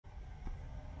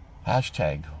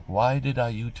Hashtag, why did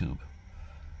I YouTube?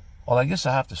 Well, I guess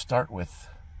I have to start with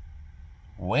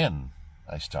when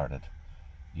I started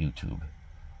YouTube.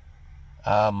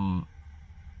 On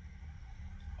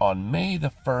May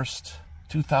the 1st,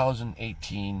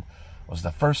 2018 was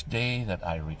the first day that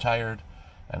I retired,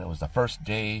 and it was the first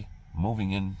day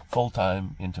moving in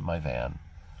full-time into my van.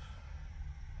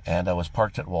 And I was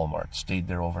parked at Walmart, stayed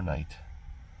there overnight.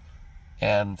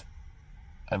 And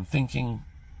I'm thinking,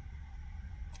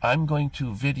 I'm going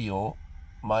to video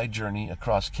my journey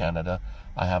across Canada.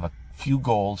 I have a few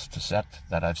goals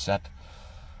that I've set.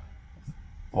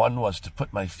 One was to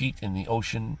put my feet in the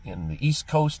ocean in the East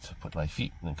Coast, put my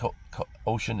feet in the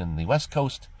ocean in the West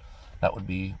Coast. That would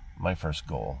be my first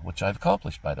goal, which I've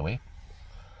accomplished, by the way.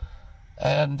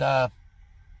 And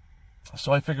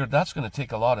so I figured that's going to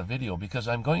take a lot of video, because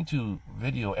I'm going to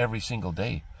video every single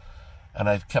day. And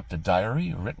I've kept a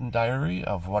diary, a written diary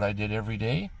of what I did every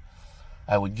day.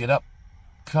 I would get up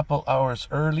a couple hours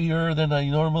earlier than I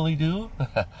normally do,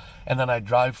 and then I'd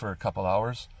drive for a couple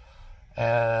hours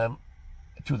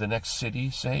to the next city,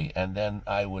 say, and then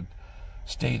I would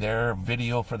stay there,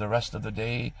 video for the rest of the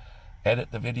day,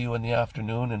 edit the video in the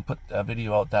afternoon, and put a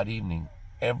video out that evening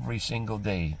every single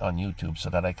day on YouTube, so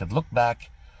that I could look back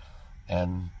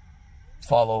and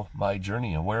follow my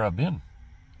journey of where I've been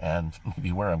and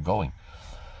maybe where I'm going.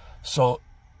 So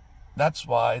that's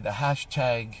why the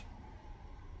hashtag,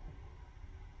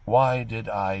 why did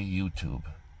I YouTube?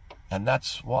 And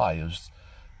that's why, it was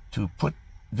to put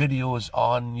videos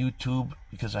on YouTube,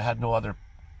 because I had no other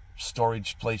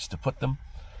storage place to put them,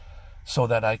 so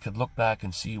that I could look back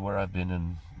and see where I've been,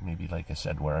 and maybe, like I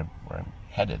said, where I'm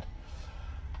headed.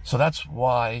 So that's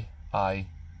why I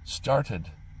started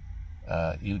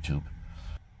YouTube.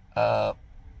 I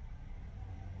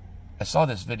saw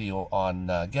this video on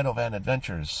Ghetto Van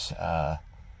Adventures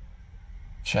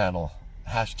channel,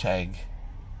 hashtag,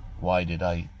 why did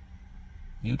I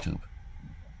YouTube?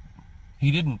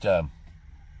 He didn't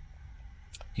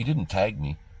tag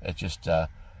me. It just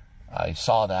I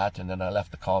saw that, and then I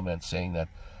left a comment saying that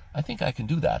I think I can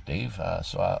do that, Dave.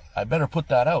 So I better put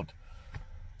that out.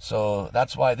 So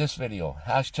that's why this video,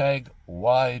 hashtag,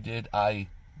 why did I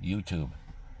YouTube?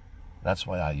 That's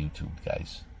why I YouTubed,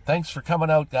 guys. Thanks for coming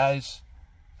out, guys.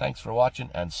 Thanks for watching,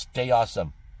 and stay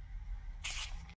awesome.